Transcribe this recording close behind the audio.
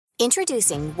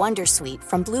Introducing Wondersuite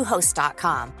from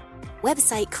Bluehost.com.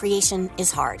 Website creation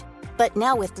is hard, but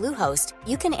now with Bluehost,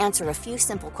 you can answer a few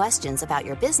simple questions about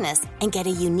your business and get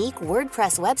a unique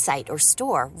WordPress website or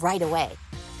store right away.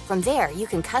 From there, you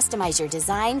can customize your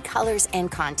design, colors,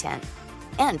 and content.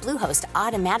 And Bluehost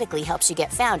automatically helps you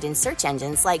get found in search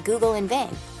engines like Google and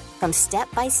Bing. From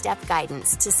step-by-step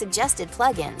guidance to suggested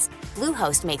plugins,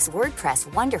 Bluehost makes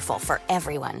WordPress wonderful for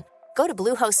everyone. Go to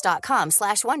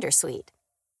bluehost.com/wondersuite.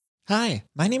 Hi,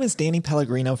 my name is Danny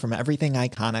Pellegrino from Everything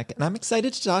Iconic, and I'm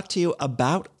excited to talk to you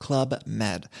about Club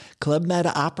Med. Club Med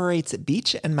operates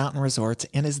beach and mountain resorts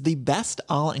and is the best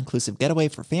all-inclusive getaway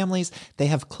for families. They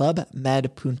have Club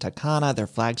Med Punta Cana, their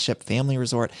flagship family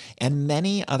resort, and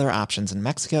many other options in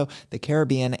Mexico, the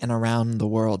Caribbean, and around the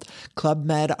world. Club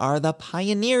Med are the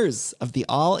pioneers of the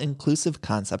all-inclusive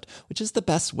concept, which is the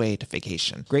best way to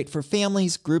vacation. Great for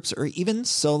families, groups, or even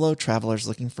solo travelers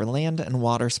looking for land and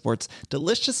water sports,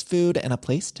 delicious food, and a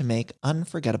place to make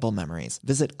unforgettable memories.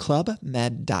 Visit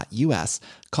clubmed.us,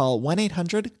 call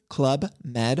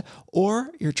 1-800-CLUB-MED,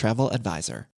 or your travel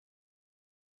advisor.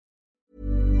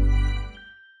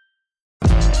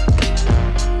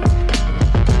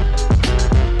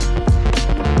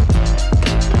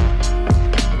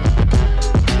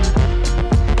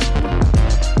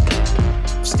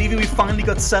 Stevie, we finally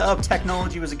got set up.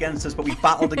 Technology was against us, but we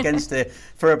battled against it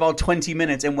for about 20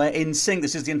 minutes, and we're in sync.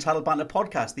 This is the Entitled Banter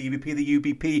podcast. The UBP, the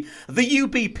UBP, the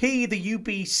UBP, the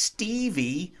UB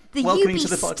Stevie. Welcome to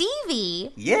the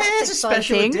Stevie. Yeah, it's a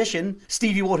special edition.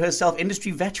 Stevie Ward herself,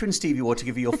 industry veteran Stevie Ward, to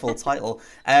give you your full title.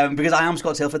 Because I am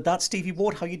Scott Tilford. That's Stevie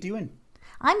Ward. How you doing?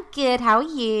 I'm good. How are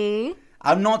you?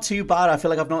 I'm not too bad. I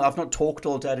feel like I've not talked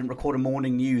all day. I didn't record a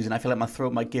morning news, and I feel like my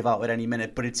throat might give out at any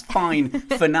minute. But it's fine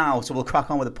for now, so we'll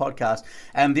crack on with the podcast.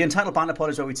 The Entitled Banter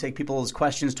Pod is where we take people's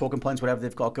questions, talking points, whatever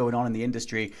they've got going on in the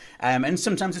industry. And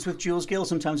sometimes it's with Jules Gill,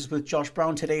 sometimes it's with Josh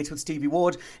Brown. Today it's with Stevie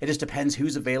Ward. It just depends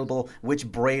who's available,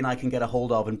 which brain I can get a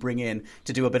hold of and bring in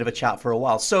to do a bit of a chat for a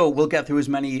while. So we'll get through as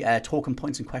many talking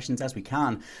points and questions as we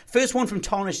can. First one from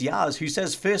Tarnish Yaz, who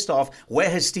says, first off,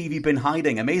 where has Stevie been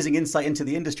hiding? Amazing insight into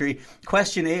the industry.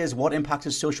 Question is, what impact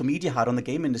has social media had on the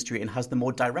game industry, and has the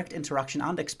more direct interaction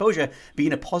and exposure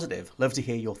been a positive? Love to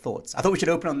hear your thoughts. I thought we should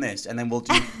open on this, and then we'll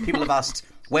do, people have asked,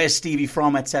 where's Stevie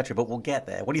from, etc., but we'll get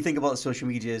there. What do you think about social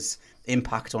media's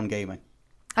impact on gaming?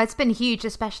 It's been huge,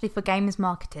 especially for games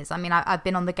marketers. I mean, I've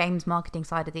been on the games marketing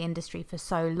side of the industry for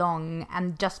so long,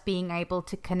 and just being able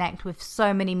to connect with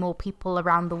so many more people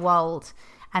around the world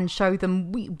and show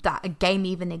them that a game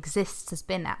even exists has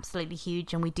been absolutely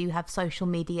huge, and we do have social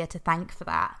media to thank for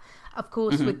that. Of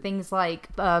course, with things like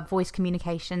voice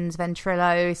communications,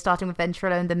 Ventrilo, starting with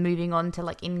Ventrilo and then moving on to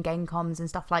like in-game comms and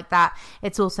stuff like that,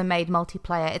 it's also made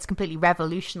multiplayer, it's completely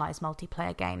revolutionized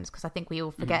multiplayer games, because I think we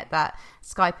all forget that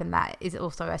Skype and that is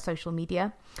also a social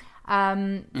media.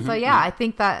 So yeah, I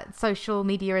think that social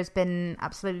media has been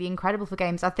absolutely incredible for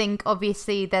games. I think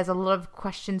obviously there's a lot of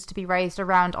questions to be raised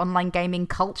around online gaming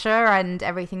culture and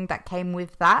everything that came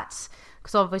with that,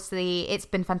 because obviously it's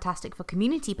been fantastic for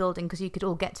community building, because you could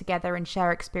all get together and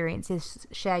share experiences,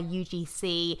 share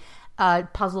UGC,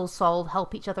 puzzle solve,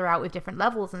 help each other out with different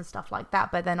levels and stuff like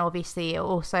that. But then obviously it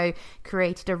also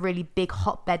created a really big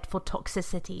hotbed for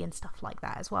toxicity and stuff like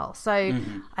that as well. So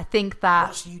I think that...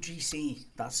 What's UGC?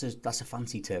 That's a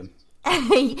fancy term.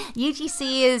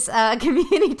 UGC is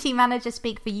community manager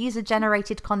speak for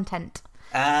user-generated content.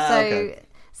 Okay.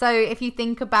 So if you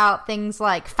think about things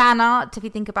like fan art, if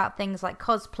you think about things like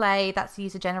cosplay, that's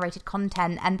user-generated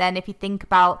content. And then if you think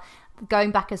about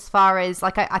going back as far as,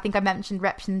 like, I think I mentioned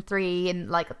Reption 3 in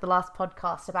like the last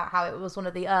podcast about how it was one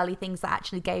of the early things that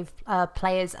actually gave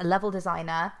players a level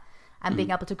designer and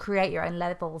being able to create your own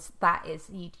levels. That is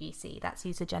UGC. That's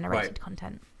user-generated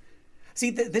content. See,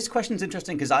 this question's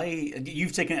interesting because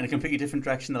you've taken it in a completely different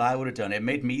direction than I would have done. It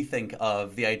made me think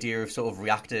of the idea of sort of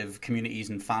reactive communities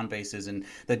and fan bases and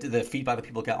the feedback that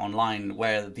people get online,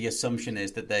 where the assumption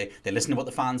is that they listen to what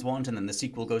the fans want and then the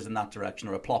sequel goes in that direction,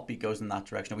 or a plot beat goes in that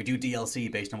direction, or we do DLC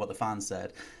based on what the fans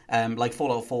said. Like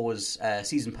Fallout 4's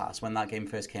Season Pass, when that game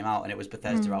first came out, and it was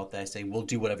Bethesda out there saying, we'll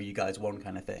do whatever you guys want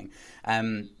kind of thing.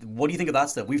 What do you think of that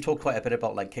stuff? We've talked quite a bit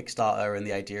about like Kickstarter and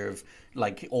the idea of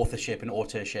like authorship and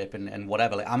authorship and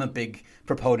whatever. Like, I'm a big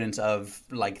proponent of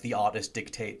like the artist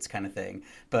dictates kind of thing,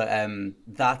 but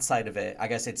that side of it, I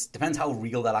guess it depends how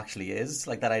real that actually is.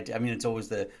 Like that, I mean, it's always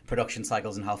the production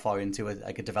cycles and how far into it,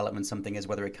 like a development something is,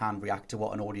 whether it can react to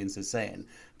what an audience is saying.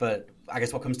 But I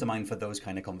guess what comes to mind for those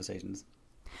kind of conversations?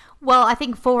 Well, I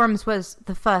think forums was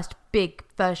the first big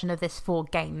version of this for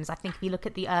games. I think if you look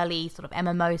at the early sort of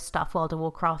MMO stuff, World of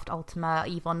Warcraft, Ultima,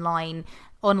 EVE Online,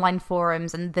 online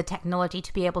forums and the technology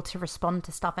to be able to respond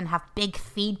to stuff and have big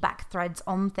feedback threads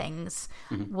on things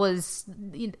was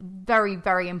very,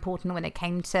 very important when it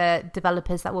came to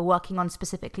developers that were working on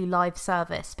specifically live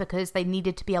service, because they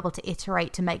needed to be able to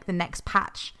iterate to make the next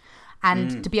patch.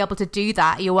 And to be able to do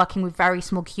that, you're working with very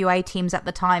small QA teams at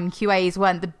the time. QAs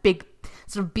weren't the big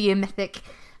sort of behemoth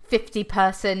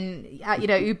 50-person,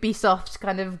 Ubisoft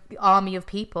kind of army of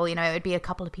people. It would be a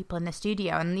couple of people in the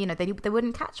studio, and they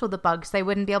wouldn't catch all the bugs. They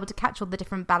wouldn't be able to catch all the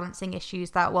different balancing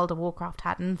issues that World of Warcraft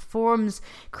had. And forums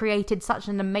created such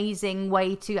an amazing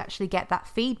way to actually get that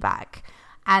feedback.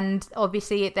 And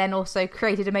obviously it then also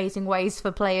created amazing ways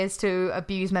for players to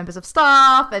abuse members of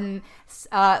staff, and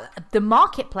the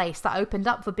marketplace that opened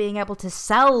up for being able to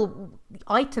sell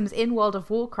items in World of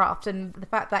Warcraft, and the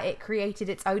fact that it created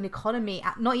its own economy,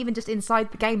 not even just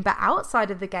inside the game but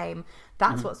outside of the game.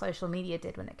 That's what social media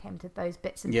did when it came to those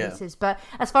bits and pieces. But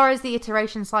as far as the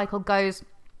iteration cycle goes,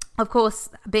 of course,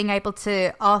 being able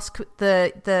to ask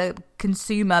the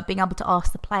consumer, being able to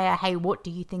ask the player, hey, what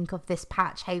do you think of this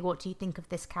patch? Hey, what do you think of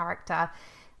this character?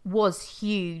 Was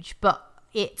huge, but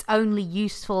it's only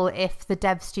useful if the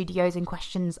dev studios in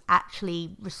questions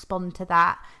actually respond to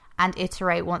that and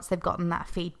iterate once they've gotten that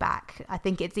feedback. I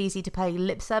think it's easy to pay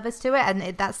lip service to it, and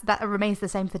that remains the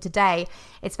same for today.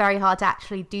 It's very hard to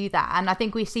actually do that, and I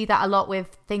think we see that a lot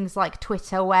with things like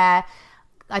Twitter, where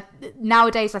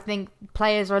nowadays I think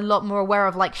players are a lot more aware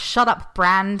of, like, shut up,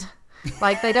 brand.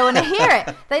 Like, they don't want to hear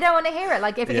it. They don't want to hear it.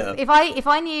 Like, if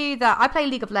I knew that I play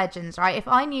League of Legends, right? If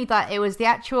I knew that it was the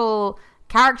actual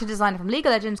character designer from League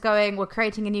of Legends going, we're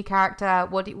creating a new character,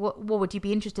 what would you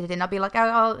be interested in? I'd be like,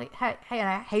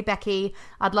 hey Becky,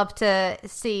 I'd love to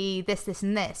see this,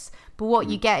 and this. But what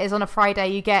you get is on a Friday,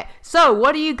 you get, so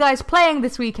what are you guys playing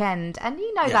this weekend? And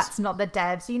that's not the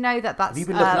devs. That's... Have you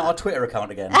been looking at our Twitter account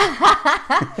again?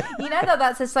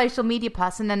 That's a social media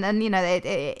person, and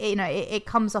it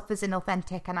comes off as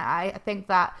inauthentic. And I think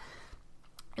that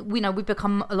we've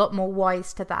become a lot more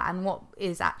wise to that, and what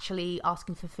is actually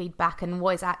asking for feedback, and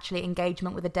what is actually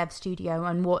engagement with a dev studio,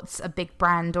 and what's a big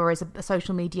brand or is a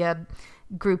social media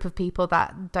group of people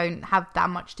that don't have that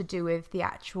much to do with the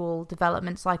actual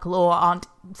development cycle or aren't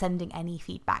sending any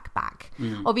feedback back.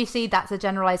 Obviously that's a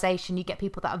generalization. You get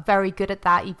people that are very good at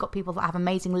that. You've got people that have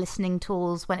amazing listening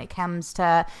tools when it comes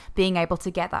to being able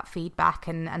to get that feedback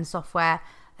and software.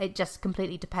 It just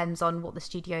completely depends on what the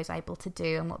studio is able to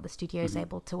do and what the studio is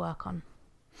able to work on.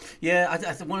 Yeah, I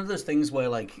think one of those things where,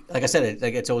 like I said,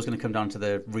 it's always going to come down to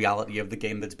the reality of the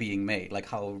game that's being made. Like,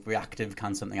 how reactive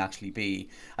can something actually be?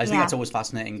 I just think that's always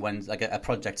fascinating when, like, a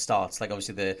project starts. Like,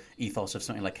 obviously the ethos of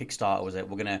something like Kickstarter was that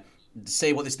we're going to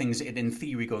say what this thing's in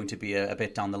theory going to be a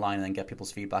bit down the line, and then get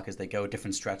people's feedback as they go.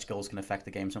 Different stretch goals can affect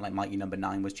the game. Something like Mighty Number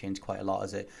 9 was changed quite a lot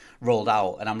as it rolled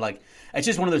out, and I'm like, it's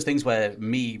just one of those things where,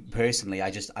 me personally,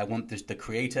 I want the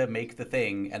creator make the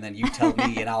thing, and then you tell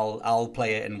me and I'll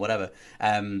play it and whatever.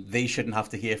 They shouldn't have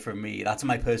to hear from me. That's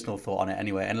my personal thought on it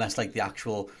anyway, unless, like, the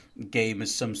actual game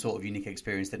is some sort of unique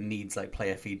experience that needs, like,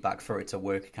 player feedback for it to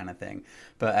work, kind of thing.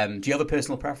 But do you have a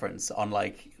personal preference on,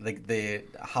 like, the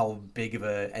how big of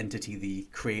a entity the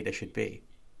creator should be?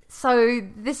 So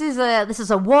this is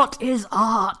a what is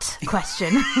art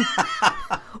question.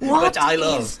 Which I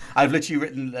love. I've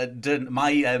literally done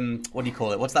my what do you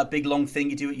call it? What's that big long thing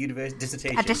you do at university?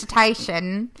 Dissertation. A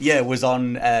dissertation. Yeah, it was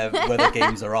on whether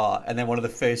games are art. And then one of the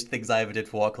first things I ever did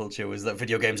for Art Culture was that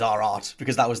video games are art,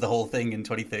 because that was the whole thing in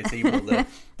 2013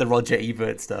 with the Roger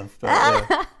Ebert stuff.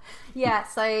 But, yeah,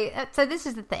 so this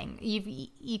is the thing.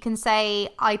 You can say,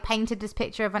 I painted this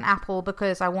picture of an apple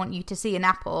because I want you to see an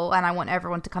apple, and I want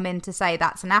everyone to come in to say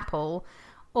that's an apple.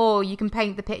 Or you can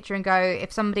paint the picture and go,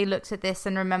 if somebody looks at this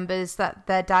and remembers that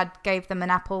their dad gave them an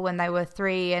apple when they were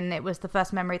 3 and it was the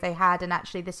first memory they had, and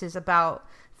actually this is about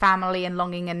family and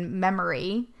longing and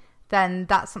memory, then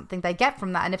that's something they get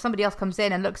from that. And if somebody else comes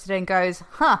in and looks at it and goes,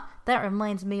 that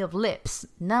reminds me of lips,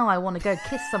 now I want to go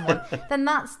kiss someone, then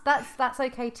that's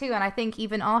okay too. And I think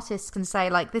even artists can say,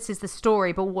 like, this is the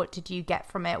story, but what did you get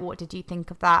from it? What did you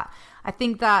think of that? I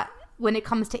think that when it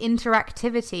comes to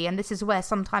interactivity, and this is where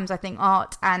sometimes I think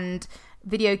art and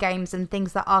video games and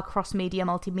things that are cross-media,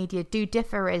 multimedia do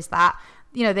differ, is that,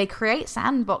 they create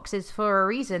sandboxes for a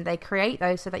reason. They create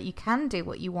those so that you can do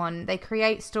what you want. They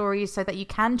create stories so that you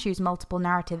can choose multiple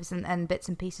narratives and bits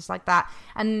and pieces like that.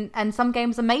 And some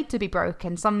games are made to be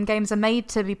broken. Some games are made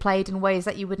to be played in ways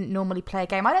that you wouldn't normally play a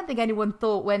game. I don't think anyone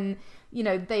thought when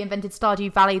they invented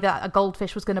Stardew Valley, that a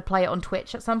goldfish was going to play it on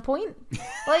Twitch at some point.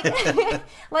 Like,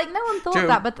 like no one thought True.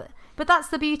 that, but that's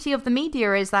the beauty of the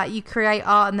media, is that you create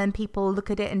art and then people look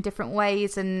at it in different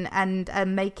ways and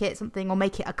make it something, or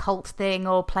make it a cult thing,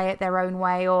 or play it their own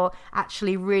way, or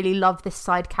actually really love this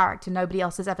side character nobody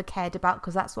else has ever cared about,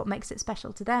 because that's what makes it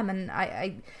special to them. And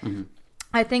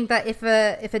I think that if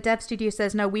a dev studio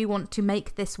says, no, we want to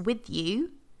make this with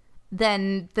you,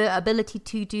 then the ability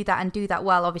to do that and do that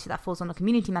well, obviously that falls on a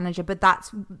community manager, but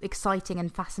that's exciting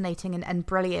and fascinating and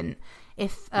brilliant.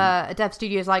 If a dev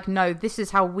studio is like, no, this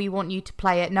is how we want you to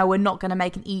play it. No, we're not going to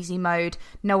make an easy mode.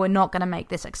 No, we're not going to make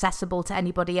this accessible to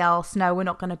anybody else. No, we're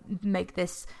not going to make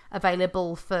this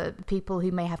available for people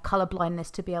who may have color blindness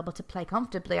to be able to play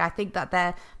comfortably. I think that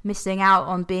they're missing out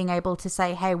on being able to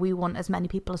say, hey, we want as many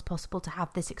people as possible to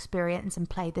have this experience and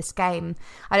play this game.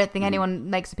 I don't think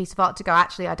anyone makes a piece of art to go,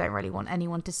 actually, I don't really want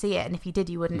anyone to see it. And if you did,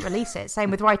 you wouldn't release it.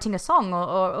 Same with writing a song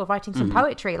or writing some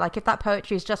poetry. Like, if that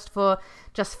poetry is just for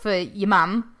your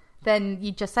mum, then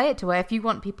you'd just say it to her. If you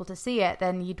want people to see it,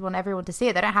 then you'd want everyone to see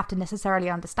it. They don't have to necessarily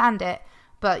understand it,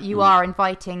 but you are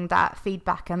inviting that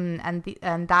feedback and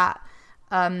that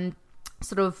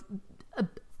sort of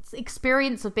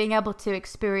experience of being able to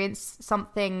experience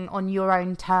something on your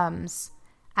own terms.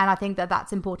 And I think that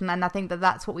that's important. And I think that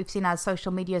that's what we've seen as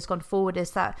social media has gone forward,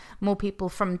 is that more people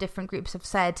from different groups have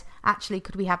said, actually,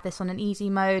 could we have this on an easy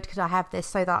mode? Could I have this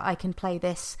so that I can play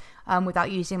this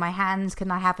without using my hands?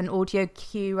 Can I have an audio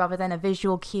cue rather than a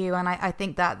visual cue? And I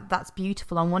think that that's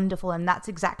beautiful and wonderful. And that's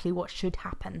exactly what should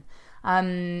happen.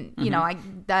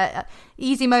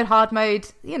 Easy mode, hard mode,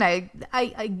 you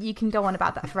can go on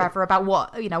about that forever, about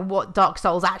what Dark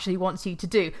Souls actually wants you to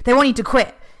do. They want you to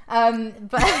quit.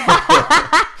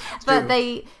 But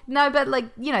they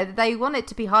want it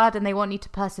to be hard and they want you to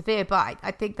persevere, but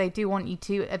I think they do want you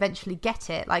to eventually get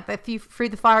it. Like, Through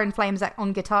the Fire and Flames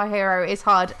on Guitar Hero is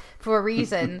hard for a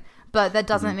reason, but that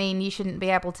doesn't mean you shouldn't be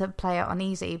able to play it on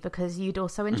easy, because you'd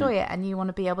also enjoy it and you want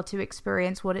to be able to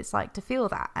experience what it's like to feel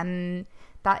that, and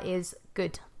that is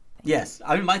good. Yes,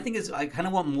 I mean, my thing is, I kind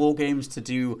of want more games to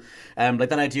do, like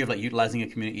that idea of like utilizing a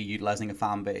community, utilizing a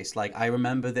fan base. Like, I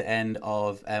remember the end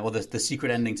of, the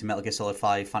secret ending to Metal Gear Solid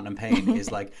 5: Phantom Pain is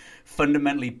like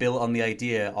fundamentally built on the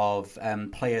idea of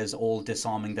players all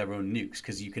disarming their own nukes,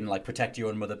 because you can like protect your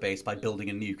own mother base by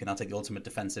building a nuke, and that's like the ultimate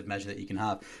defensive measure that you can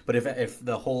have. But if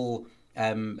the whole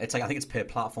it's like, I think it's per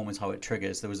platform is how it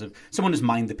triggers. There was someone just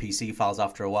mined the PC files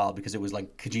after a while, because it was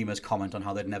like Kojima's comment on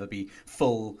how there'd never be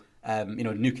full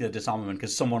nuclear disarmament,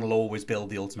 because someone will always build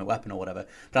the ultimate weapon or whatever.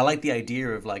 But I like the idea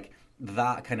of like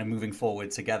that kind of moving forward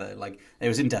together. Like, it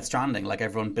was in Death Stranding, like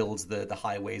everyone builds the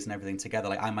highways and everything together.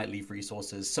 Like, I might leave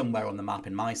resources somewhere on the map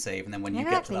in my save, and then when you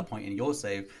get to that point in your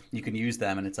save, you can use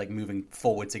them, and it's like moving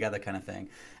forward together kind of thing.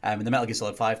 And the Metal Gear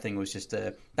Solid 5 thing was just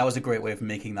that was a great way of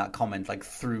making that comment, like,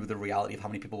 through the reality of how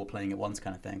many people were playing at once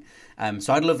kind of thing.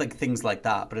 So I'd love like things like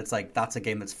that, but it's like, that's a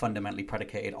game that's fundamentally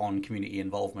predicated on community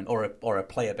involvement, or a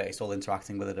player base all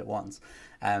interacting with it at once.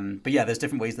 But yeah, there's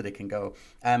different ways that it can go.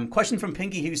 Question from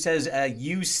Pinky, who says,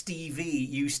 use Stevie,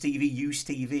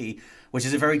 which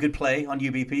is a very good play on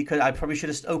UBP, because I probably should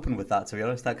have opened with that, to be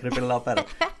honest. That could have been a lot better.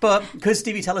 But could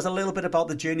Stevie tell us a little bit about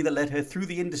the journey that led her through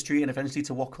the industry and eventually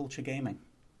to What Culture Gaming?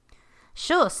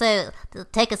 Sure, so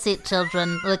take a seat,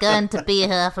 children. We're going to be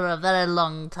here for a very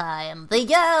long time. The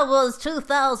year was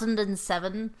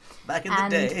 2007. Back in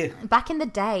the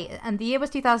day. And the year was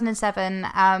 2007.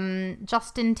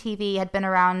 Justin TV had been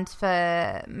around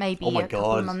for maybe a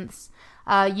couple of months.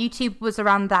 YouTube was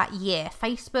around that year.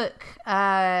 Facebook,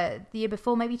 the year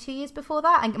before, maybe 2 years before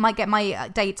that. I might get my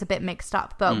dates a bit mixed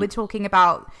up, but we're talking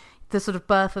about the sort of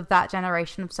birth of that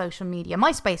generation of social media.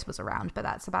 MySpace was around, but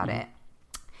that's about it.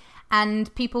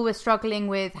 And people were struggling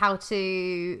with how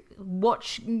to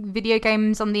watch video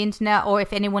games on the internet, or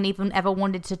if anyone even ever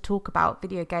wanted to talk about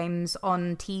video games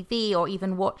on TV, or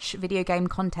even watch video game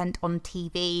content on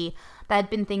TV. There had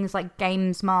been things like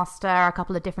Games Master, a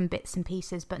couple of different bits and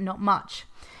pieces, but not much.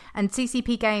 And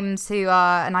CCP Games, who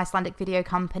are an Icelandic video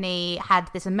company, had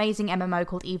this amazing MMO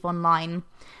called EVE Online,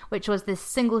 which was this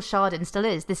single-sharded, and still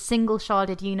is, this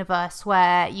single-sharded universe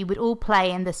where you would all play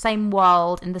in the same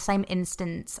world, in the same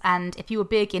instance, and if you were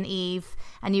big in EVE,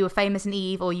 and you were famous in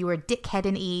EVE, or you were a dickhead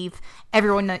in EVE,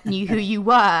 everyone knew who you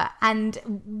were. And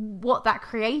what that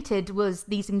created was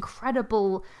these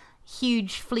incredible,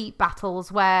 huge fleet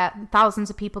battles where thousands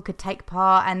of people could take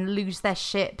part and lose their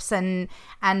ships and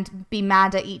be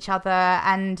mad at each other.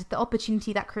 And the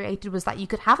opportunity that created was that you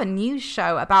could have a news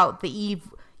show about the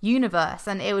EVE universe,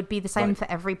 and it would be the same for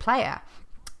every player.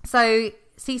 So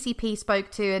CCP spoke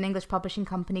to an English publishing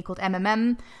company called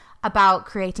MMM, about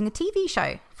creating a TV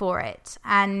show for it.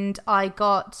 And I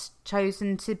got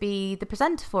chosen to be the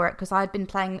presenter for it because I'd been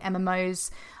playing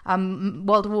MMOs,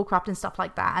 World of Warcraft and stuff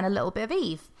like that, and a little bit of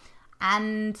Eve.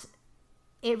 And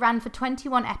it ran for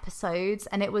 21 episodes,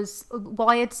 and it was,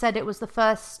 Wired said it was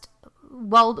the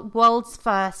world's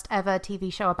first ever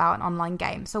TV show about an online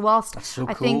game. So whilst That's so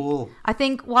cool. I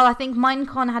think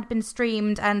Minecon had been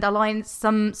streamed and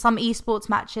some esports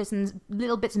matches and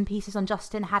little bits and pieces on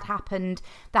Justin had happened,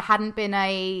 there hadn't been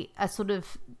a sort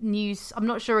of news. I'm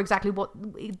not sure exactly what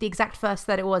the exact first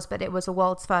that it was, but it was a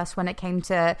world's first when it came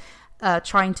to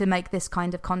trying to make this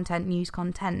kind of content, news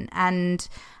content. And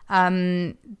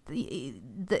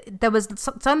there was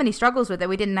so many struggles with it.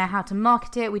 We didn't know how to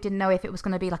market it. We didn't know if it was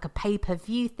going to be like a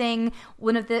pay-per-view thing.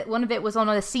 One of it was on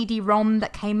a CD-ROM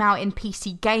that came out in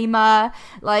PC Gamer.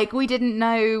 Like, we didn't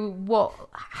know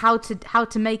how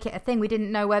to make it a thing. We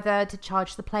didn't know whether to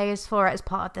charge the players for it as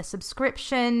part of their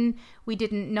subscription. We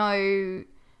didn't know,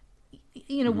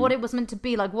 what it was meant to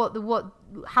be, like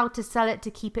how to sell it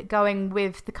to keep it going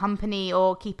with the company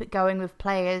or keep it going with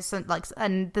players,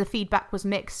 and the feedback was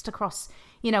mixed across,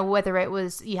 whether it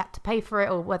was you had to pay for it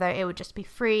or whether it would just be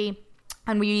free.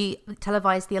 And we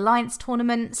televised the Alliance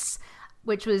tournaments,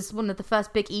 which was one of the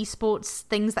first big esports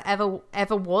things that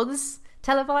ever was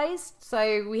televised.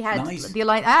 So we had the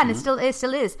Alliance, and it still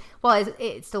is. Well,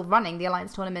 it's still running, the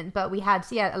Alliance tournament, but we had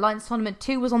Alliance tournament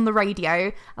 2 was on the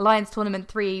radio, Alliance tournament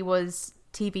 3 was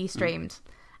TV streamed,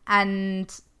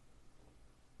 and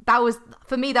that was,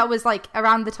 for me, that was like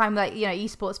around the time that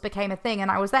esports became a thing, and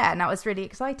I was there, and that was really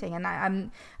exciting. And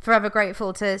I'm forever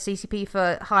grateful to CCP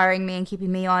for hiring me and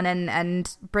keeping me on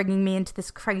and bringing me into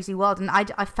this crazy world. And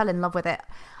I fell in love with it.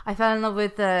 I fell in love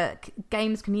with the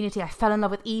games community. I fell in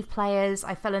love with Eve players.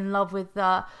 I fell in love with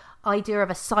the idea of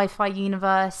a sci-fi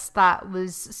universe that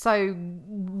was so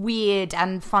weird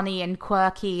and funny and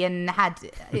quirky and had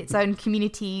its own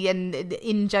community and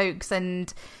in-jokes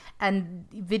and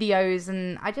videos,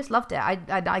 and I just loved it.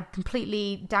 I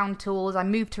completely down tools. I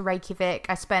moved to Reykjavik.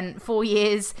 I spent 4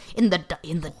 years in the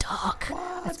dark.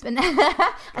 What? I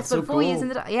spent 4 years in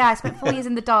the dark. Yeah, I spent 4 years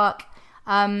in the dark,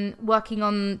 working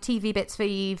on TV bits for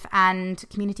Eve and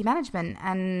community management,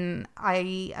 and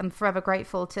I am forever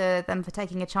grateful to them for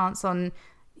taking a chance on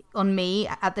me,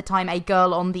 at the time a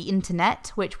girl on the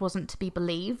internet, which wasn't to be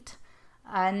believed,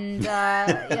 and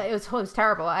it was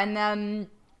terrible. And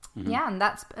yeah, and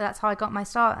that's how I got my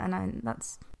start, and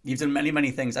that's... You've done many,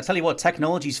 many things. I tell you what,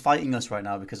 technology's fighting us right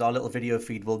now because our little video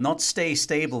feed will not stay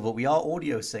stable, but we are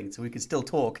audio synced, so we can still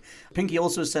talk. Pinky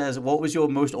also says, what was your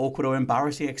most awkward or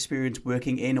embarrassing experience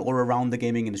working in or around the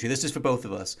gaming industry? This is for both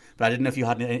of us, but I didn't know if you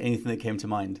had anything that came to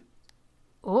mind.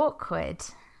 Awkward.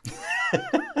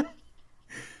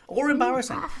 Or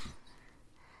embarrassing.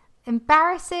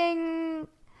 Embarrassing...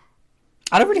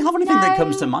 I don't really have anything that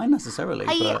comes to mind necessarily,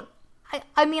 but...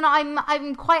 I mean,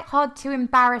 I'm quite hard to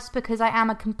embarrass because I am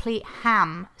a complete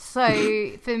ham.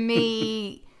 So for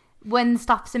me, when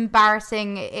stuff's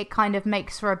embarrassing, it kind of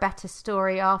makes for a better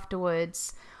story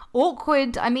afterwards.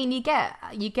 Awkward, I mean, you get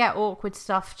awkward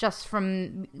stuff just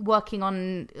from working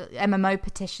on MMO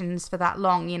petitions for that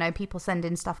long. People send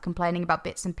in stuff complaining about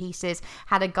bits and pieces.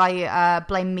 Had a guy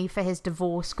blame me for his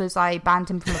divorce because I banned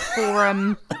him from a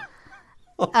forum.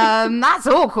 That's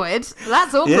awkward.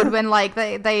 When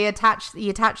they attach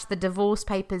the divorce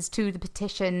papers to the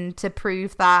petition to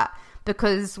prove that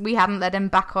because we hadn't let him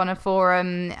back on a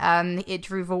forum, it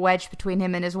drew a wedge between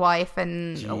him and his wife,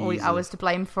 and I was to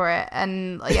blame for it.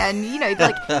 And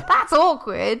that's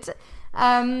awkward.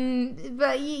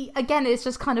 But again, it's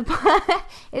just kind of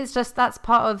that's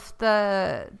part of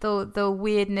the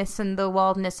weirdness and the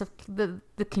wildness of the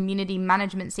community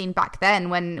management scene back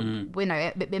then, when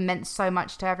it meant so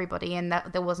much to everybody, and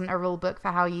that there wasn't a rule book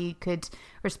for how you could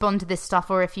respond to this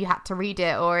stuff, or if you had to read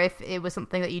it, or if it was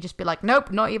something that you just be like,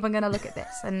 nope, not even gonna look at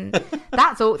this. And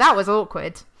that was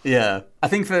awkward. Yeah, I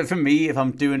think for me, if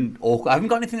I'm doing awkward, I haven't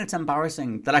got anything that's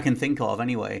embarrassing that I can think of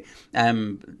anyway.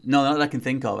 No, not that I can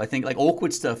think of. I think like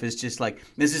awkward stuff is just like,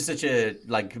 this is such a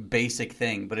like basic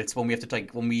thing, but it's when we have to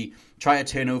when we try to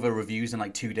turn over reviews in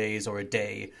like 2 days or a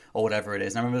day or whatever it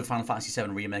is. And I remember the Final Fantasy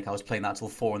VII remake, I was playing that till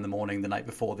 4 a.m. the night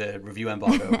before the review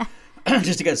embargo.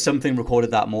 Just to get something recorded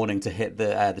that morning to hit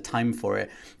the time for it.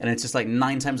 And it's just like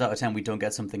 9 times out of 10 we don't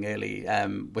get something early,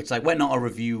 which like we're not a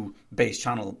review based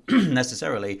channel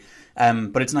necessarily,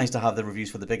 But it's nice to have the reviews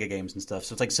for the bigger games and stuff.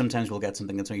 So it's like sometimes we'll get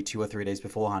something that's only 2 or 3 days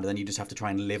beforehand, and then you just have to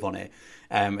try and live on it.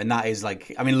 And that is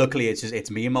like, I mean, luckily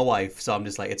it's me and my wife, so I'm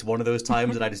just like, it's one of those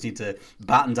times that I just need to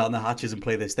batten down the hatches and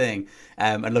play this thing.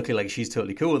 And luckily, like, she's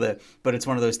totally cool with it. But it's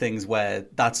one of those things where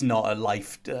that's not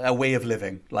a way of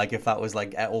living. Like, if that was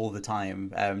like all the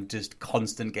time, just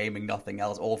constant gaming, nothing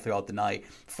else, all throughout the night,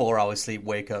 4 hours sleep,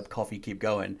 wake up, coffee, keep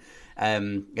going.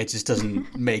 It just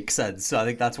doesn't make sense. So I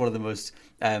think that's one of the most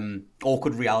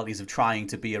awkward realities of trying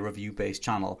to be a review-based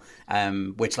channel,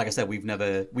 which, like I said, we've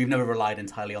never relied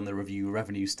entirely on the review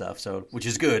revenue stuff. So, which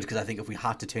is good, because I think if we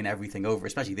had to turn everything over,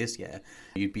 especially this year,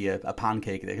 you'd be a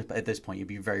pancake at this point. You'd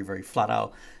be very, very flat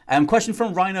out. Question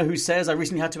from Rhino, who says, I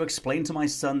recently had to explain to my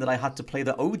son that I had to play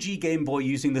the OG Game Boy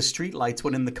using the street lights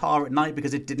when in the car at night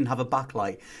because it didn't have a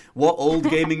backlight. What old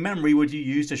gaming memory would you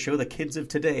use to show the kids of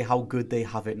today how good they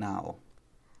have it now?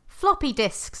 Floppy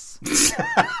disks.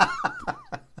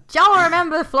 Do y'all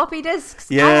remember floppy disks?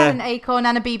 Yeah. I had an Acorn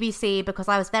and a BBC because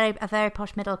I was a very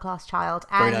posh middle class child,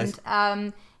 and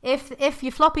nice. If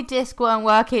your floppy disk weren't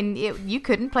working, you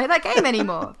couldn't play that game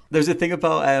anymore. There's a thing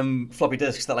about floppy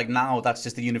disks that, like, now that's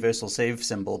just the universal save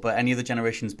symbol, but any of the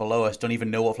generations below us don't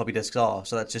even know what floppy disks are,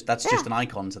 so that's just an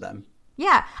icon to them.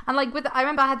 Yeah, and like I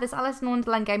remember I had this Alice in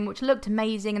Wonderland game which looked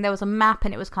amazing, and there was a map,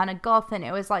 and it was kind of goth, and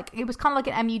it was kind of like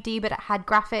an MUD, but it had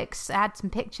graphics, it had some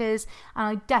pictures,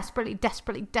 and I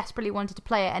desperately wanted to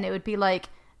play it, and it would be like,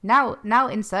 now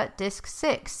insert disc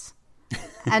 6.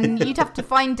 And you'd have to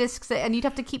find discs, and you'd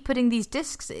have to keep putting these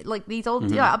discs, like these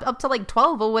old, up to like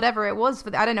 12 or whatever it was.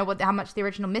 I don't know how much the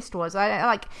original Myst was.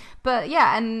 But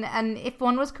yeah, and if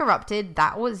one was corrupted,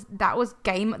 that was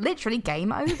literally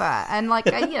game over. And like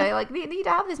you need to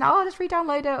have this now. I'll just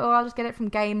re-download it, or I'll just get it from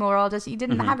Game, or you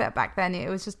didn't have it back then. It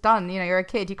was just done. You're a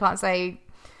kid. You can't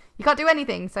do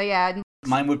anything. So yeah.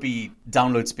 Mine would be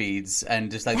download speeds and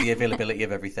just like the availability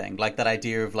of everything. Like that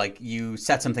idea of like you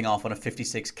set something off on a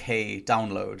 56k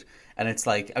download, and it's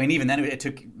like, I mean, even then it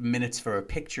took minutes for a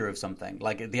picture of something.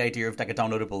 Like the idea of like a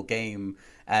downloadable game.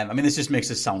 I mean, this just makes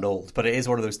us sound old, but it is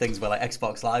one of those things where like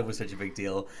Xbox Live was such a big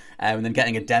deal, and then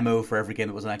getting a demo for every game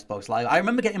that was on Xbox Live. I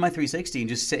remember getting my 360 and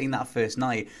just sitting that first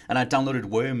night, and I downloaded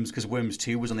Worms because Worms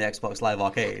 2 was on the Xbox Live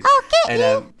Arcade.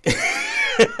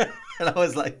 And I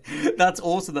was like, that's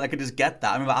awesome that I could just get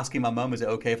that. I remember asking my mum, is it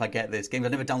okay if I get this game?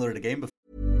 I've never downloaded a game before.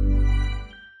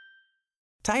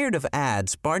 Tired of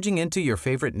ads barging into your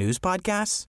favorite news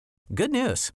podcasts? Good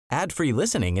news. Ad-free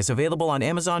listening is available on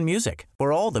Amazon Music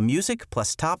for all the music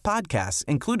plus top podcasts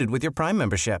included with your Prime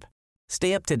membership.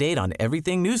 Stay up to date on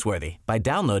everything newsworthy by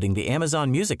downloading the Amazon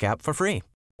Music app for free,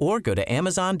 or go to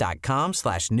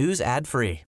amazon.com/news ad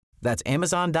free. That's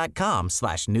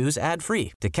amazon.com/news ad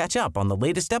free to catch up on the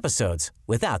latest episodes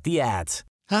without the ads.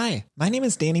 Hi, my name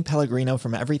is Danny Pellegrino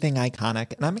from Everything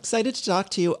Iconic, and I'm excited to talk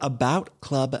to you about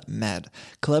Club Med.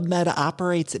 Club Med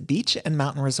operates beach and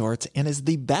mountain resorts and is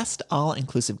the best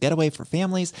all-inclusive getaway for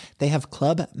families. They have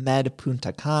Club Med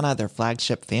Punta Cana, their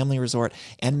flagship family resort,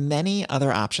 and many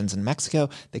other options in Mexico,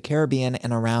 the Caribbean,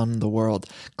 and around the world.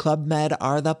 Club Med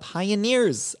are the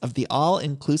pioneers of the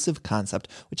all-inclusive concept,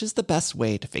 which is the best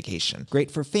way to vacation.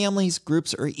 Great for families,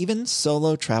 groups, or even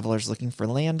solo travelers looking for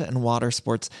land and water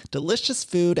sports, delicious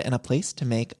food, and a place to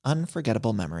make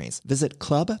unforgettable memories. Visit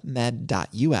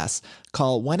clubmed.us,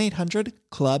 call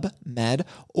 1-800-CLUB-MED,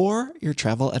 or your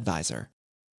travel advisor.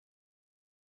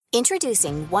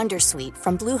 Introducing Wondersuite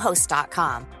from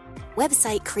Bluehost.com.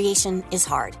 Website creation is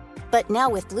hard, but now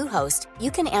with Bluehost, you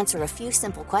can answer a few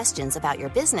simple questions about your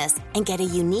business and get a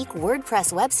unique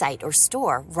WordPress website or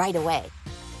store right away.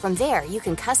 From there, you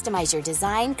can customize your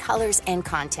design, colors, and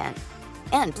content.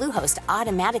 And Bluehost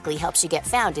automatically helps you get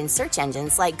found in search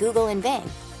engines like Google and Bing.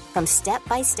 From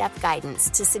step-by-step guidance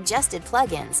to suggested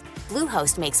plugins,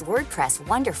 Bluehost makes WordPress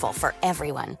wonderful for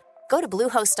everyone. Go to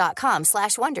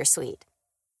bluehost.com/wondersuite.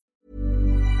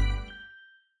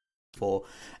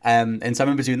 And so I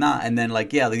remember doing that, and then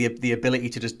the ability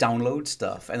to just download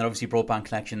stuff, and then obviously broadband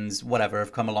connections, whatever,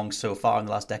 have come along so far in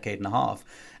the last decade and a half.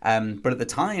 But at the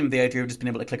time, the idea of just being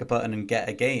able to click a button and get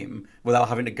a game without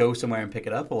having to go somewhere and pick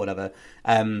it up or whatever,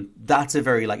 that's a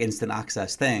very instant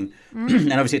access thing.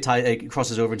 And obviously it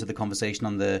crosses over into the conversation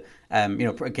on the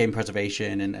game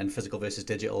preservation and physical versus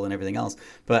digital and everything else.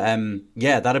 But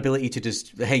that ability to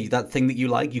just, hey, that thing that you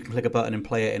like, you can click a button and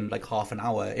play it in half an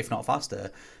hour, if not faster.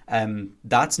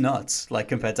 That's nuts,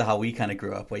 compared to how we kind of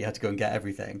grew up, where you had to go and get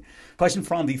everything. Question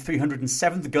from the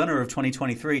 307th Gunner of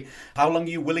 2023. How long are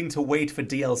you willing to wait for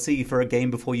DLC for a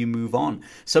game before you move on?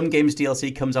 Some games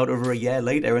DLC comes out over a year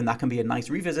later, and that can be a nice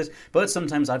revisit, but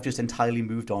sometimes I've just entirely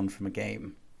moved on from a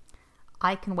game.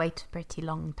 I can wait a pretty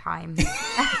long time.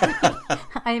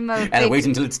 Wait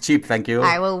until it's cheap, thank you.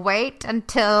 I will wait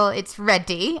until it's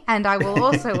ready, and I will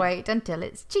also wait until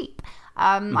it's cheap.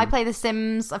 I play The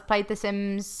Sims. I've played The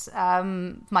Sims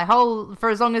for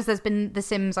as long as there's been The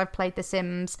Sims, I've played The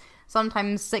Sims.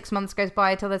 Sometimes 6 months goes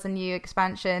by till there's a new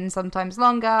expansion, sometimes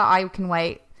longer. I can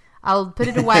wait. I'll put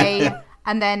it away,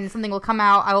 and then something will come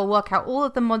out. I will work out all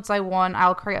of the mods I want.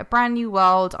 I'll create a brand new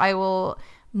world. I will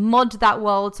mod that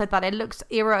world so that it looks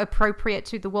era appropriate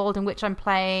to the world in which I'm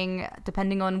playing,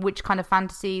 depending on which kind of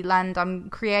fantasy land I'm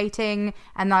creating,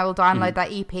 and I will download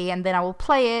that EP, and then I will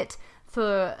play it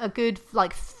for a good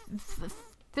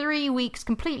 3 weeks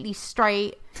completely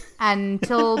straight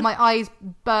until my eyes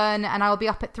burn, and I'll be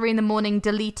up at 3 a.m.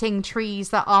 deleting trees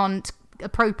that aren't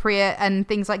appropriate and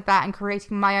things like that, and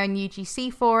creating my own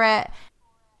UGC for it.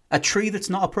 A tree that's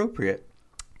not appropriate?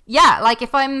 Yeah, like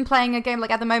if I'm playing a game,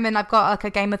 like at the moment I've got like a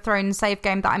Game of Thrones save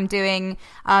game that I'm doing,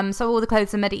 so all the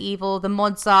clothes are medieval, the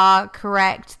mods are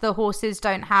correct, the horses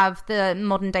don't have the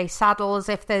modern day saddles.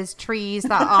 If there's trees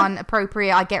that aren't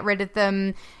appropriate, I get rid of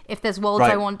them. If there's worlds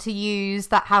I want to use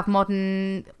that have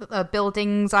modern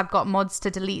buildings, I've got mods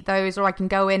to delete those, or I can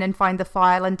go in and find the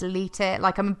file and delete it.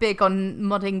 Like I'm big on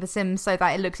modding The Sims so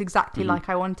that it looks exactly like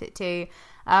I want it to.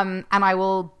 And I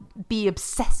will be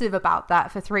obsessive about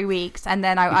that for 3 weeks, and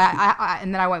then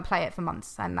I won't play it for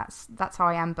months, and that's how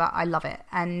I am. But I love it,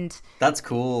 and that's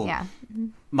cool. Yeah,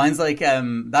 mine's like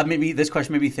this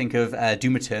question made me think of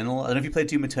Doom Eternal. I don't know if you played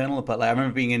Doom Eternal, but like I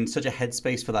remember being in such a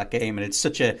headspace for that game, and it's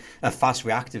such a fast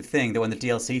reactive thing that when the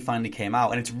DLC finally came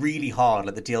out, and it's really hard.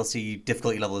 Like the DLC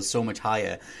difficulty level is so much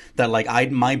higher that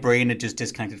like my brain had just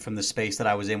disconnected from the space that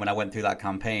I was in when I went through that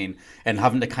campaign, and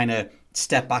having to kind of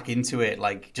step back into it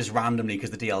like just randomly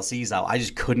because the DLC's out. I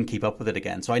just couldn't keep up with it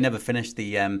again, so I never finished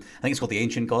the I think it's called the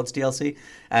Ancient Gods DLC.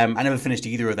 I never finished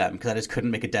either of them because I just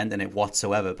couldn't make a dent in it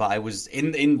whatsoever. But I was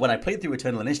in when I played through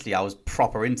Eternal initially, I was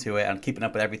proper into it and keeping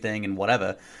up with everything and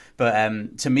whatever. But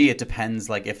to me it depends,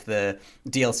 like if the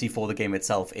DLC for the game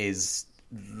itself is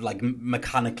like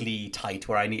mechanically tight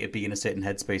where I need to be in a certain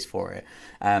headspace for it,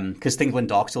 because things when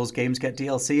Dark Souls games get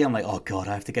DLC, I'm like, oh god,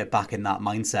 I have to get back in that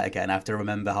mindset again. I have to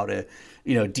remember how to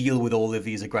deal with all of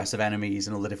these aggressive enemies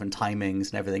and all the different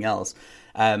timings and everything else.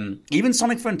 Even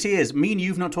Sonic Frontiers, me and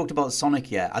you've not talked about Sonic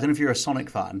yet. I don't know if you're a Sonic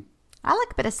fan. I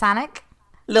like a bit of Sonic.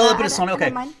 A little bit of Sonic,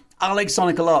 okay. I like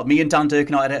Sonic a lot. Me and Dan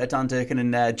Durkin, our editor Dan Durkin,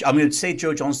 and I'm going to say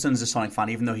Joe Johnston's a Sonic fan,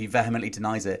 even though he vehemently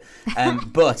denies it.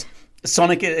 But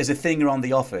Sonic is a thing around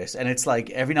the office, and it's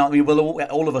like every now and then,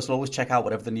 all of us will always check out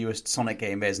whatever the newest Sonic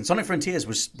game is. And Sonic Frontiers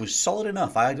was solid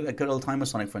enough. I had a good old time with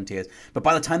Sonic Frontiers. But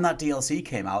by the time that DLC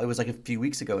came out, it was like a few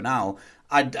weeks ago now.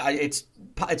 It's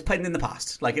playing in the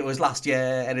past. Like it was last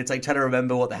year, and it's like trying to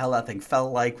remember what the hell that thing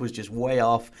felt like was just way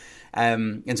off.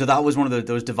 And so that was one of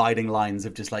those dividing lines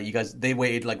of just like, you guys, they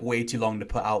waited like way too long to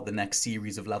put out the next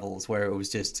series of levels, where it was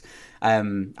just I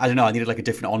don't know, I needed like a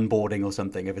different onboarding or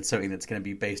something. If it's something that's going to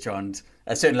be based around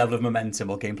a certain level of momentum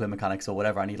or gameplay mechanics or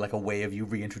whatever, I need like a way of you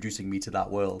reintroducing me to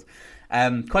that world.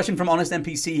 Question from Honest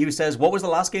NPC, who says, what was the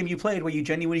last game you played where you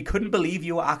genuinely couldn't believe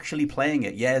you were actually playing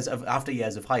it after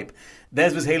years of hype?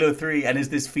 Theirs was Halo 3, and is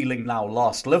this feeling now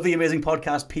lost? Love the amazing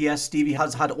podcast. P.S. Stevie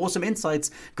has had awesome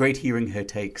insights. Great hearing her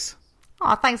takes.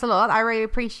 Oh, thanks a lot. I really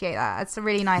appreciate that. It's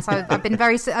really nice. I've been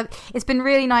it's been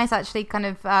really nice actually kind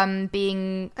of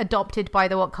being adopted by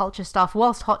the What Culture stuff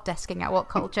whilst hot desking at What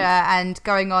Culture and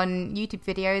going on YouTube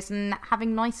videos and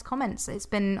having nice comments. It's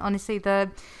been honestly the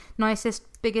nicest,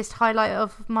 biggest highlight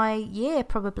of my year,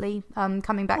 probably,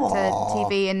 coming back to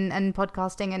TV and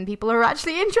podcasting, and people are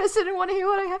actually interested and want to hear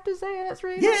what I have to say. That's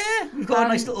really nice. We've got a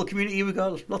nice little community. We've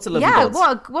got lots of lovely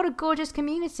gods. What a gorgeous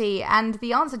community. And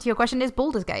the answer to your question is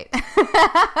Baldur's Gate.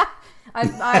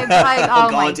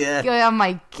 Oh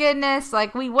my goodness!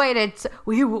 Like we waited,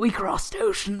 we crossed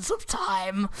oceans of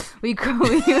time. We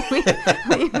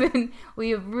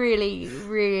have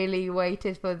really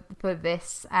waited for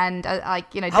this, and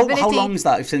how long is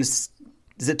that since?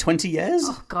 Is it 20 years?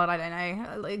 Oh God, I don't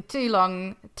know. Like, too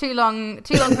long for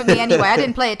me anyway. I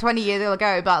didn't play it 20 years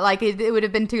ago, but like it would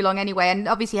have been too long anyway. And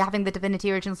obviously, having the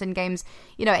Divinity Original Sin games,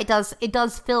 it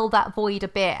does fill that void a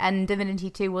bit. And Divinity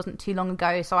 2 wasn't too long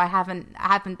ago, so I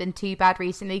haven't been too bad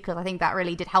recently, because I think that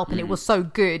really did help, and it was so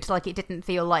good. Like it didn't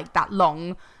feel like that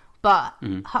long. But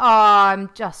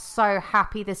I'm just so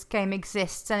happy this game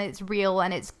exists and it's real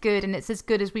and it's good and it's as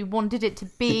good as we wanted it to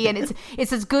be and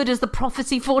it's as good as the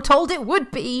prophecy foretold it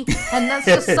would be, and that's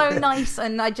just so nice.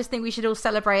 And I just think we should all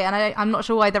celebrate. And I'm not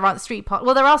sure why there aren't street parties.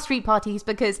 Well, there are street parties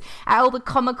because at all the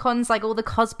Comic-Cons, like all the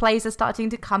cosplays are starting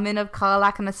to come in of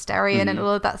Karlach and Asterion and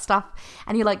all of that stuff.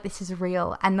 And you're like, this is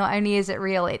real. And not only is it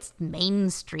real, it's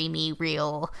mainstreamy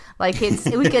real. Like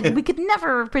we could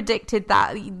never have predicted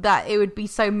that it would be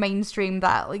so mainstream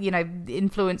that, you know,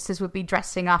 influencers would be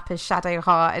dressing up as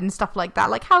Shadowheart and stuff like that.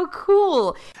 Like, how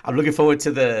cool. I'm looking forward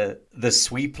to the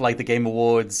sweep, like the Game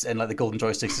Awards and like the Golden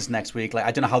Joysticks this next week. Like,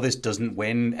 I don't know how this doesn't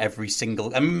win every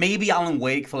single. I mean, maybe Alan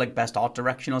Wake for like best art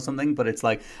direction or something, but it's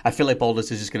like I feel like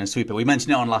Baldur's is just going to sweep it. We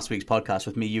mentioned it on last week's podcast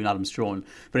with me, you, and Adam Strawn,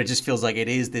 but it just feels like it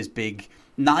is this big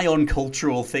nigh on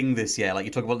cultural thing this year. Like,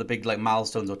 you talk about the big like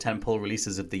milestones or tentpole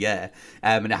releases of the year,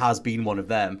 and it has been one of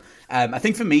them. I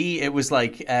think for me it was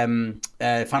like Final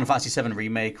Fantasy VII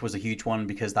Remake was a huge one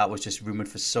because that was just rumored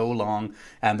for so long.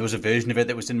 There was a version of it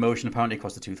that was in motion apparently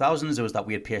across the 2000s. There was that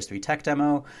weird PS3 tech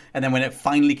demo, and then when it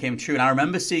finally came true, and I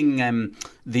remember seeing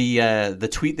the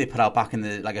tweet they put out back in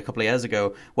the like a couple of years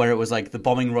ago where it was like the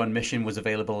bombing run mission was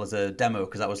available as a demo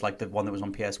because that was like the one that was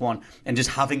on PS1, and just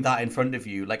having that in front of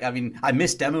you, like, I mean, I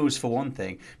miss demos for one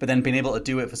thing, but then being able to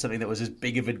do it for something that was as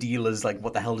big of a deal as like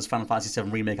what the hell does Final Fantasy VII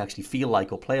Remake actually feel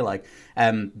like or play like,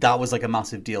 that was like a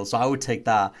massive deal. So I would take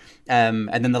that. And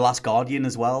then The Last Guardian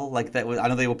as well, like that was, I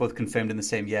know they were both confirmed in the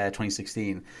same year,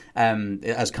 2016,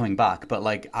 as coming back, but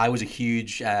like I was a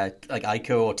huge like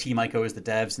Ico or Team Ico as the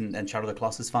devs and Shadow of the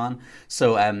Colossus fan.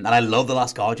 So and I love The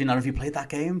Last Guardian. I don't know if you played that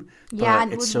game. Yeah,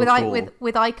 and it's with cool.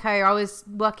 with Ico, I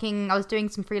was doing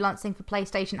some freelancing for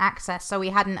PlayStation Access, so we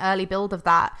had an early build of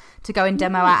that to go and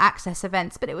demo at Access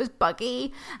events, but it was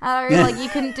buggy. Like you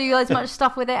couldn't do as much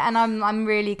stuff with it, and I'm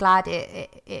really glad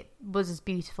it was as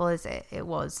beautiful as it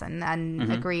was,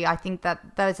 and agree. I think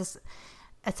that there's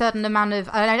a certain amount of,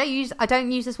 and I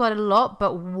don't use this word a lot,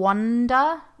 but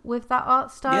wonder with that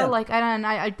art style. Yeah. Like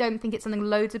I don't think it's something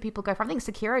loads of people go for. I think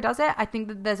Sekiro does it. I think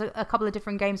that there's a couple of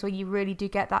different games where you really do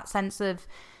get that sense of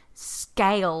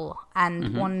scale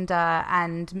and wonder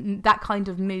and that kind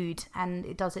of mood, and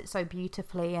it does it so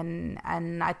beautifully,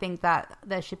 and I think that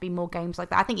there should be more games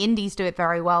like that. I think indies do it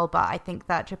very well, but I think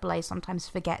that AAA sometimes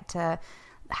forget to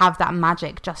have that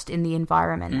magic just in the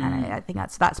environment, and I think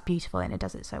that's beautiful, and it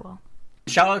does it so well.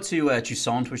 Shout out to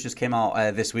Toussaint, which just came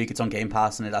out this week. It's on Game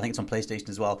Pass, and I think it's on PlayStation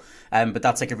as well. But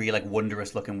that's like a really like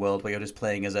wondrous looking world where you're just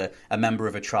playing as a member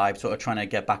of a tribe, sort of trying to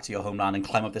get back to your homeland and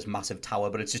climb up this massive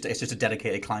tower. But it's just a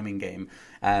dedicated climbing game,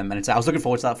 and I was looking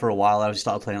forward to that for a while. I just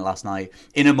started playing it last night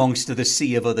in amongst the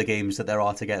sea of other games that there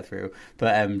are to get through.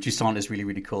 But Toussaint is really,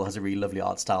 really cool. Has a really lovely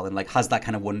art style and like has that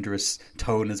kind of wondrous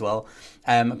tone as well.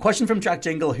 A question from Jack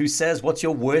Jingle, who says, "What's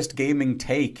your worst gaming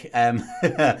take?"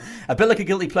 A bit like a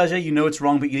guilty pleasure, you know it's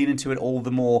wrong, but you lean into it all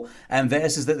the more. And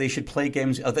theirs is that they should play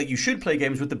games, or that you should play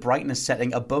games with the brightness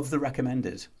setting above the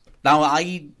recommended. Now,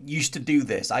 I used to do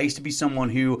this. I used to be someone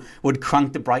who would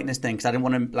crank the brightness thing because I didn't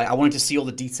want to, like, I wanted to see all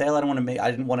the detail. I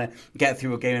didn't want to get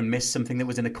through a game and miss something that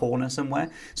was in a corner somewhere.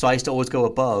 So I used to always go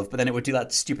above, but then it would do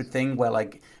that stupid thing where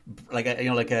like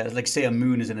say a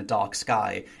moon is in a dark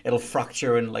sky, it'll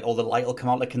fracture and like all the light will come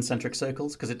out like concentric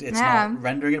circles because it's not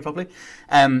rendering it properly.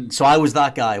 So I was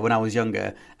that guy when I was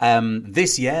younger.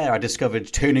 This year I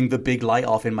discovered turning the big light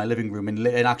off in my living room and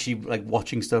actually like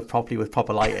watching stuff properly with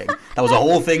proper lighting. That was a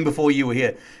whole thing before you were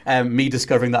here. Me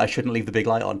discovering that I shouldn't leave the big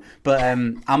light on. But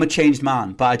I'm a changed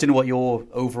man. But I don't know what your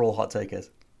overall hot take is.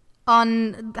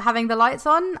 On having the lights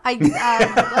on?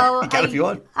 If you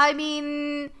want. I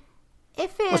mean,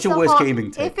 if it's what's your worst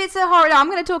gaming take? If it's a horror, I'm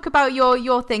going to talk about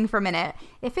your thing for a minute.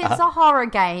 If it's a horror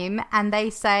game and they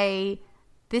say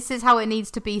this is how it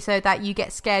needs to be so that you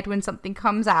get scared when something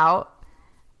comes out,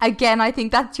 again, I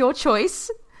think that's your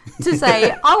choice to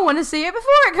say I want to see it before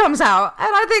it comes out, and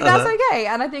I think that's okay,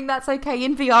 and I think that's okay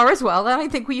in VR as well, and I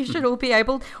think we should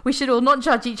all not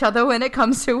judge each other when it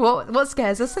comes to what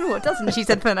scares us and what doesn't. She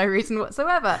said for no reason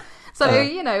whatsoever. So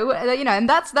you know, and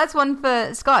that's one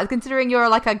for Scott. Considering you're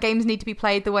like games need to be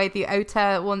played the way the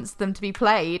OTA wants them to be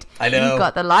played. I know. You've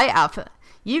got the light up.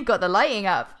 You've got the lighting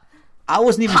up. I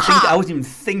wasn't even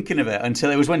thinking of it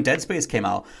until it was when Dead Space came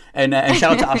out. And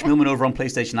shout out to Ash Millman over on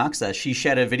PlayStation Access. She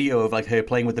shared a video of like her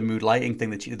playing with the mood lighting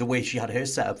thing, the way she had her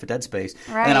set up for Dead Space.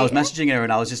 Right. And then I was messaging her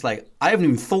and I was just like, I haven't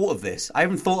even thought of this. I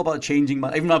haven't thought about changing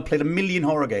even though I've played a million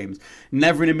horror games,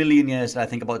 never in a million years did I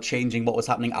think about changing what was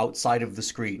happening outside of the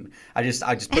screen. I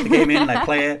just put the game in and I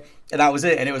play it. And that was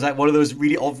it. And it was like one of those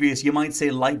really obvious, you might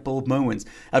say, light bulb moments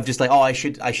of just like, oh, I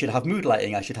should have mood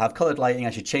lighting. I should have colored lighting. I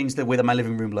should change the way that my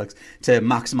living room looks to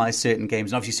maximize certain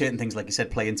games. And obviously certain things, like you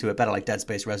said, play into it better, like Dead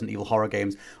Space, Resident Evil, horror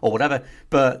games, or whatever.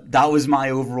 But that was my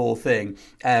overall thing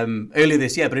earlier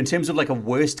this year. But in terms of like a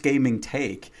worst gaming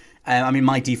take, I mean,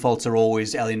 my defaults are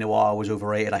always L.A. Noire was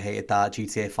overrated. I hated that.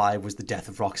 GTA 5 was the death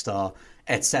of Rockstar,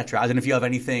 etc. I don't know if you have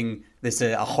anything that's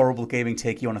a horrible gaming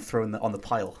take you want to throw on the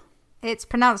pile. It's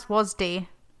pronounced WASD.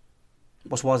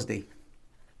 What's WASD?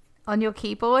 On your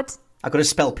keyboard. I've got to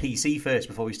spell PC first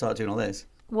before we start doing all this.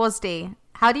 WASD.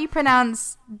 How do you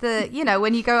pronounce the,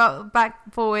 when you go up,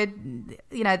 back, forward,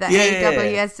 the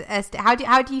AWS?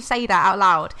 How do you say that out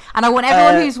loud? And I want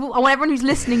everyone who's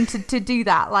listening to do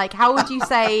that. Like, how would you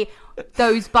say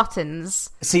those buttons?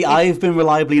 See, I've been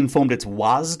reliably informed it's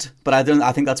WASD, but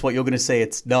I think that's what you're going to say.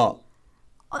 It's not.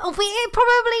 Oh, it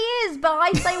probably is, but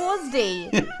I say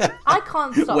WASD. I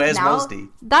can't stop Where's now. WASD?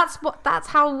 That's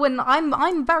how when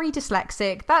I'm very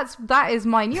dyslexic. That is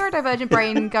my neurodivergent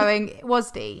brain going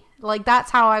WASD. Like, that's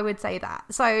how I would say that.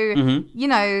 So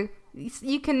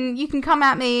you can come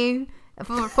at me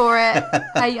for it.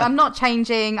 I'm not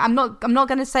changing. I'm not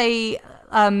going to say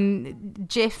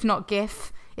GIF, not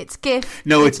GIF. It's GIF.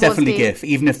 No, it's definitely GIF.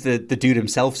 Even if the dude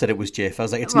himself said it was GIF, I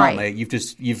was like, it's right. not,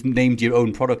 mate. You've named your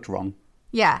own product wrong.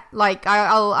 Yeah, like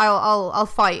I'll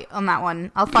fight on that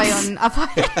one. I'll fight.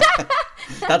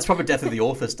 That's proper death of the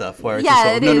author stuff. Where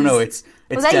it's no, it's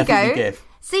definitely GIF.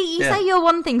 See, you say you're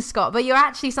one thing, Scott, but you're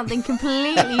actually something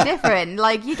completely different.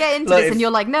 Like, you get into this and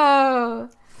you're like, no.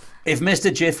 If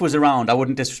Mr. GIF was around, I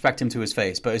wouldn't disrespect him to his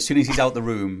face. But as soon as he's out the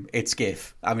room, it's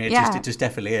GIF. I mean, it just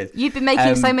definitely is. You'd be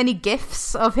making so many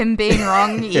GIFs of him being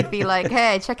wrong. You'd be like,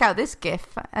 hey, check out this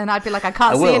GIF. And I'd be like, I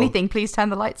can't see anything. Please turn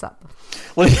the lights up.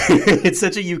 Well, it's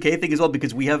such a UK thing as well,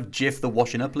 because we have GIF, the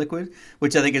washing up liquid,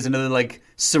 which I think is another like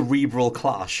cerebral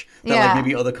clash that like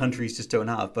maybe other countries just don't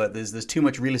have. But there's too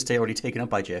much real estate already taken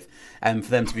up by GIF for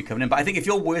them to be coming in. But I think if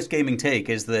your worst gaming take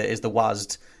is the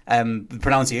WASD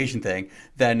pronunciation thing,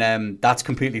 then that's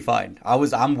completely fine.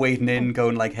 I'm wading in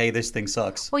going like, hey, this thing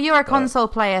sucks. Well, you're a console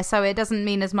player, so it doesn't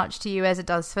mean as much to you as it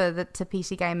does to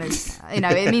PC gamers.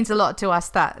 It means a lot to us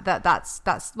that's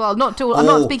well, not to. I'm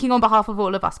not speaking on behalf of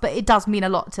all of us, but it does mean a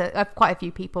lot to quite a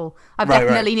few people. I've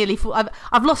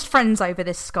I've lost friends over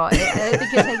this, Scott. I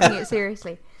think you're taking it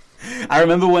seriously. I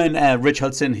remember when Rich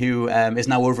Hudson, who is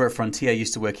now over at Frontier,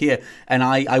 used to work here, and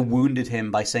I wounded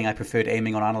him by saying I preferred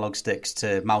aiming on analog sticks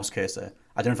to mouse cursor.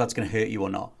 I don't know if that's going to hurt you or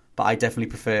not, but I definitely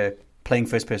prefer playing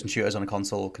first-person shooters on a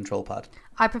console control pad.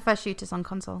 I prefer shooters on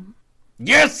console.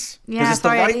 Yes! Because it's the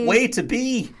right way to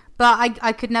be. But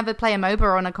I could never play a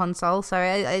MOBA on a console, so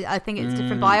I think it's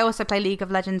different. But I also play League of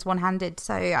Legends one-handed,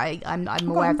 so I'm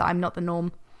aware that I'm not the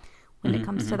norm when it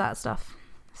comes to that stuff.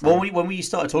 So. Well, when we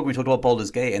started talking, we talked about Baldur's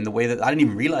Gate and the way that I didn't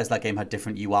even realize that game had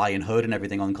different UI and HUD and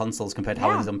everything on consoles compared to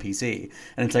how it is on PC.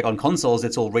 And it's like on consoles,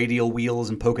 it's all radial wheels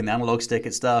and poking the analog stick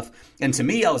at stuff. And to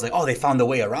me, I was like, oh, they found a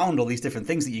way around all these different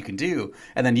things that you can do.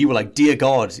 And then you were like, dear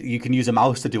God, you can use a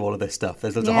mouse to do all of this stuff.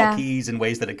 There's loads of hotkeys and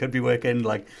ways that it could be working.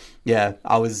 Like,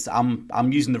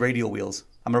 I'm using the radial wheels.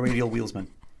 I'm a radial wheelsman.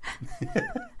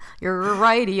 You're a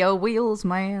radio wheels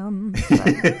man.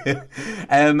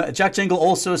 Jack Jingle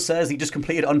also says he just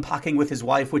completed unpacking with his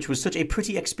wife, which was such a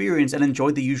pretty experience and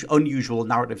enjoyed the unusual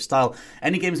narrative style.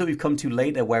 Any games that we've come to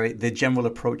later where the general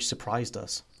approach surprised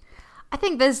us? I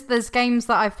think there's games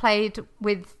that I've played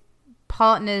with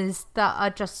partners that are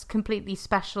just completely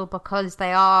special because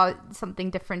they are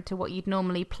something different to what you'd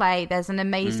normally play. There's an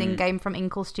amazing game from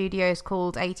Inkle Studios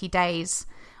called 80 Days,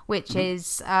 which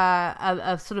is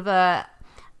a sort of a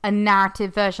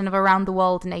narrative version of Around the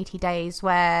World in 80 Days,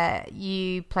 where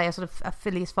you play a sort of a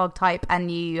Phileas Fogg type and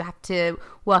you have to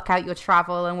work out your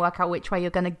travel and work out which way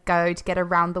you're going to go to get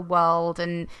around the world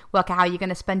and work out how you're going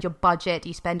to spend your budget. Do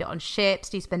you spend it on ships?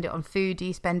 Do you spend it on food? Do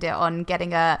you spend it on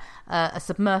getting a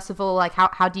submersible? Like,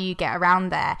 how do you get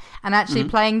around there? And actually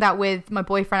playing that with my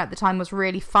boyfriend at the time was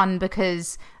really fun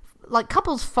because like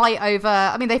couples fight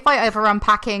over, they fight over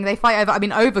unpacking,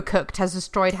 Overcooked has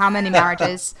destroyed how many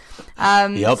marriages?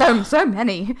 So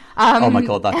many. Oh my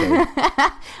God, that game.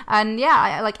 And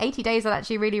yeah, like 80 Days I'd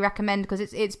actually really recommend because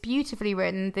it's beautifully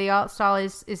written. The art style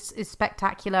is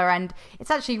spectacular and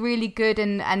it's actually really good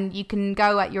and you can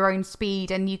go at your own speed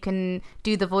and you can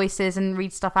do the voices and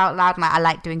read stuff out loud. And I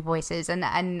like doing voices and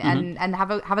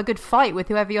have a good fight with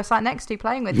whoever you're sat next to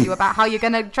playing with you about how you're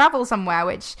going to travel somewhere,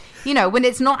 which, when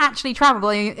it's not actually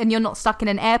traveling and you're not stuck in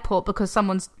an airport because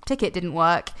someone's ticket didn't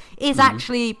work is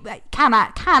actually can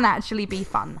actually be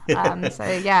fun. So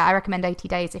yeah, I recommend 80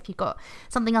 Days if you've got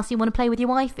something else you want to play with your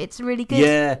wife. It's really good.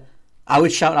 Yeah, I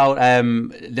would shout out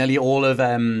nearly all of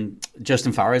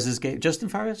Justin Farris's game. Justin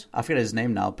Farris? I forget his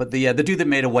name now. But the dude that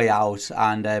made A Way Out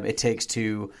and It Takes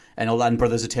Two and all that, and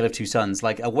Brothers: A Tale of Two Sons.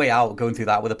 Like, A Way Out, going through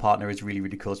that with a partner is really,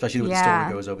 really cool, especially the way the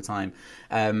story goes over time.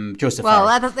 Joseph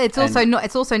Farris.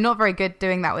 It's also not very good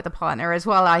doing that with a partner as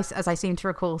well, as I seem to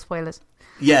recall. Spoilers.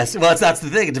 Yes, well, that's the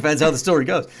thing. It depends how the story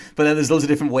goes. But then there's loads of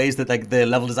different ways that like the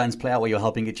level designs play out where you're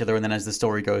helping each other, and then as the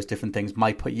story goes, different things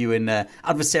might put you in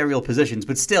adversarial positions.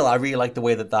 But still, I really like the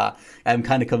way that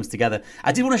kind of comes together.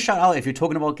 I did want to shout out, if you're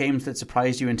talking about games that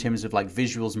surprised you in terms of like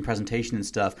visuals and presentation and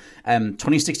stuff,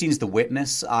 2016's The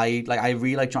Witness. I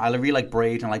really like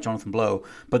Braid and I like Jonathan Blow,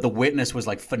 but The Witness was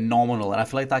like phenomenal, and I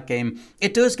feel like that game,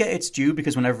 it does get its due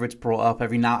because whenever it's brought up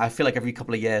I feel like every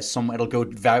couple of years it'll go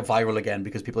viral again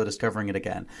because people are discovering it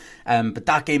again. But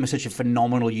that game is such a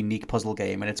phenomenal, unique puzzle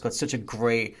game, and it's got such a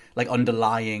great like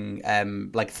underlying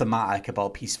like thematic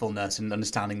about peacefulness and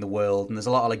understanding the world, and there's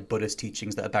a lot of like Buddhist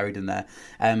teachings that are buried in there.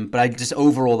 But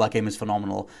overall that game is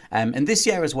phenomenal. And this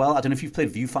year as well, I don't know if you've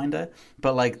played Viewfinder,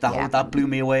 but like that blew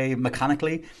me away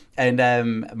mechanically.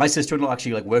 And my sister-in-law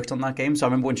actually like worked on that game, so I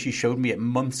remember when she showed me it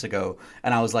months ago,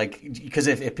 and I was like, because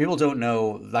if people don't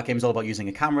know, that game's all about using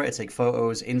a camera to take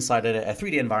photos inside a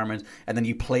 3D environment, and then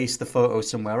you place the photo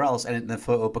somewhere else, and the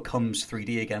photo becomes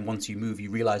 3D again. Once you move, you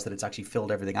realize that it's actually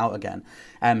filled everything out again,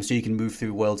 so you can move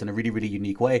through worlds in a really, really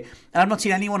unique way. And I've not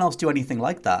seen anyone else do anything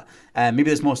like that. Maybe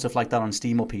there's more stuff like that on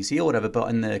Steam or PC or whatever, but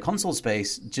in the console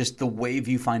space, just the way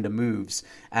Viewfinder moves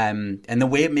and the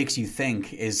way it makes you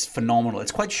think is phenomenal.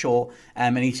 It's quite short,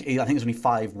 and I think there's only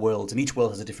 5 worlds, and each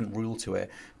world has a different rule to it.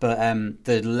 But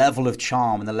the level of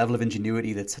charm and the level of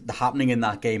ingenuity that's happening in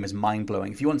that game is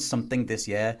mind-blowing. If you want something this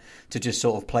year to just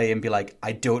sort of play and be like,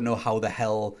 I don't know how the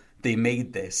hell they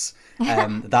made this,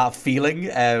 that feeling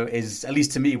is, at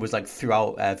least to me, was like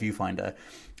throughout Viewfinder.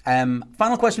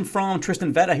 Final question from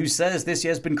Tristan Vetter, who says, this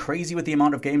year's been crazy with the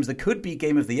amount of games that could be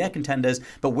Game of the Year contenders,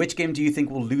 but which game do you think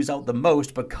will lose out the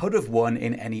most but could have won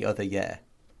in any other year?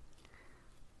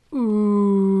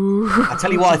 Ooh. I'll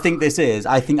tell you what I think this is.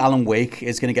 I think Alan Wake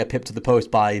is going to get pipped to the post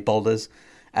by Boulders.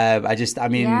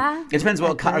 It depends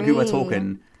what category we're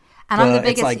talking. And I'm the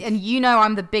biggest, and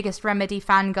I'm the biggest Remedy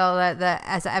fangirl that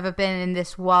has ever been in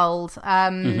this world.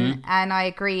 And I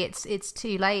agree, it's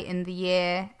too late in the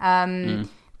year.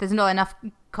 There's not enough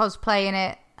cosplay in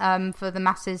it for the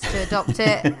masses to adopt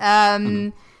it.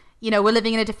 We're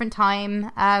living in a different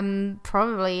time.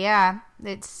 Probably, yeah.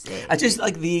 I just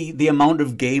like the amount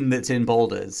of game that's in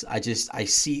Boulders. I think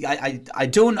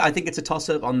it's a toss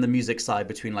up on the music side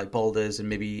between like Boulders and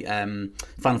maybe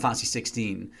Final Fantasy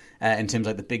 16 in terms of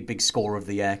like the big score of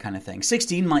the year kind of thing.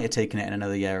 16 might have taken it in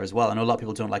another year as well. I know a lot of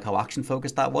people don't like how action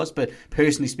focused that was, but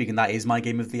personally speaking, that is my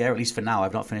game of the year, at least for now.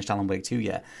 I've not finished Alan Wake 2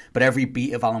 yet, but every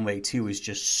beat of Alan Wake 2 is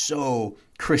just so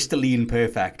crystalline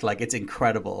perfect. Like, it's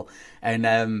incredible.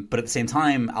 And but at the same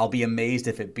time, I'll be amazed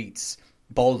if it beats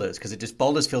Boulders, because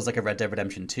Boulders feels like a Red Dead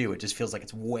Redemption 2. It just feels like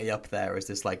it's way up there as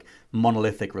this like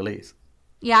monolithic release.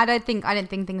 Yeah, I don't think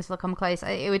things will come close.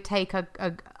 It would take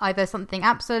either something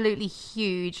absolutely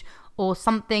huge or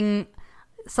something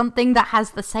that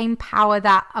has the same power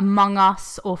that Among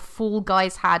Us or Fall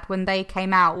Guys had when they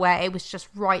came out, where it was just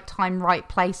right time, right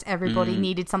place. Everybody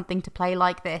needed something to play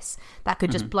like this that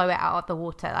could just blow it out of the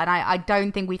water. And I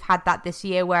don't think we've had that this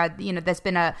year, where there's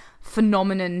been a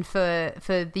phenomenon for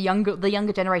the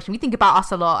younger generation. We think about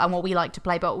us a lot and what we like to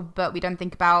play, but we don't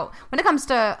think about when it comes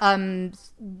to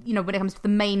the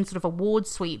main sort of award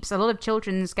sweeps. A lot of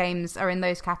children's games are in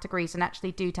those categories and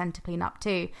actually do tend to clean up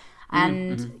too.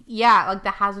 And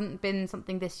there hasn't been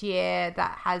something this year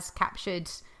that has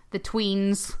captured the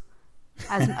tweens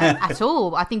at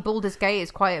all. I think Baldur's Gate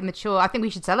is quite mature. I think we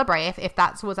should celebrate if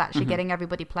that's what's actually getting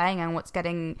everybody playing, and what's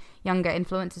getting younger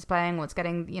influencers playing, what's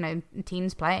getting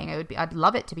teens playing. I'd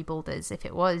love it to be Baldur's if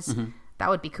it was. That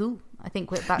would be cool. I think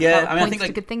that points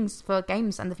to good things for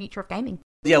games and the future of gaming.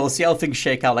 Yeah, we'll see how things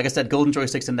shake out. Like I said, Golden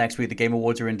Joysticks are next week. The Game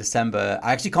Awards are in December.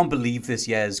 I actually can't believe this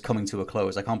year is coming to a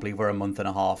close. I can't believe we're a month and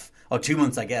a half, or 2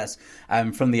 months, I guess,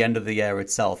 from the end of the year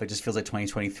itself. It just feels like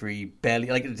 2023 barely,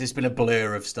 like it's just been a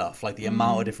blur of stuff. Like the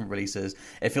amount of different releases.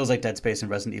 It feels like Dead Space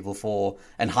and Resident Evil 4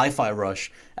 and Hi-Fi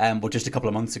Rush were just a couple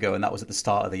of months ago, and that was at the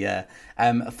start of the year.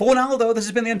 For now, though, this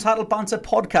has been the Untitled Banter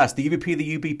podcast. The UBP,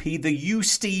 the UBP, the U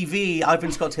Stevie. I've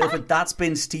been Scott Tilford. That's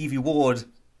been Stevie Ward.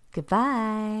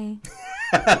 Goodbye.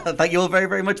 Thank you all very,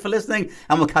 very much for listening,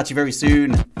 and we'll catch you very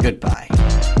soon. Goodbye.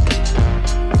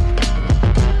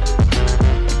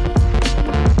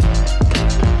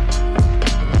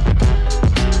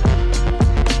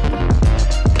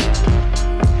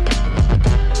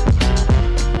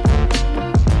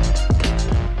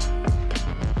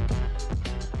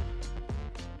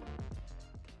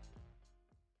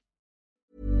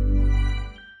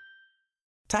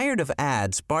 Tired of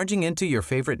ads barging into your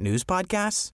favorite news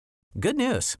podcasts? Good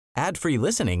news. Ad-free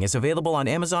listening is available on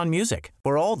Amazon Music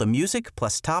for all the music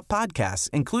plus top podcasts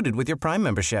included with your Prime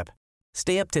membership.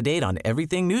 Stay up to date on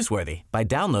everything newsworthy by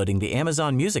downloading the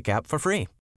Amazon Music app for free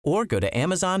or go to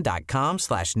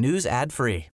amazon.com/news ad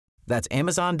free. That's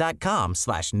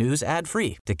amazon.com/news ad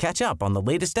free to catch up on the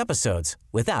latest episodes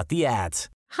without the ads.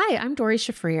 Hi, I'm Dory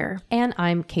Shafrir. And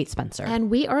I'm Kate Spencer.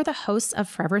 And we are the hosts of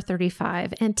Forever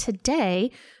 35. And today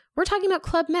we're talking about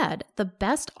Club Med, the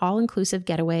best all-inclusive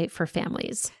getaway for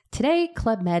families. Today,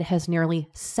 Club Med has nearly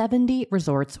 70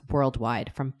 resorts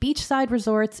worldwide, from beachside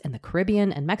resorts in the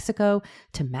Caribbean and Mexico,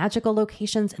 to magical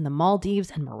locations in the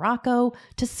Maldives and Morocco,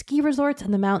 to ski resorts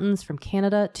in the mountains from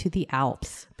Canada to the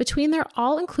Alps. Between their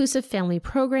all-inclusive family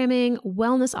programming,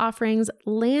 wellness offerings,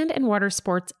 land and water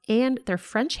sports, and their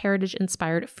French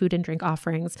heritage-inspired food and drink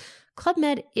offerings, Club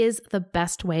Med is the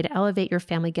best way to elevate your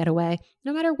family getaway,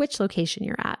 no matter which location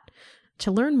you're at. To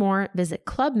learn more, visit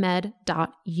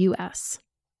clubmed.us.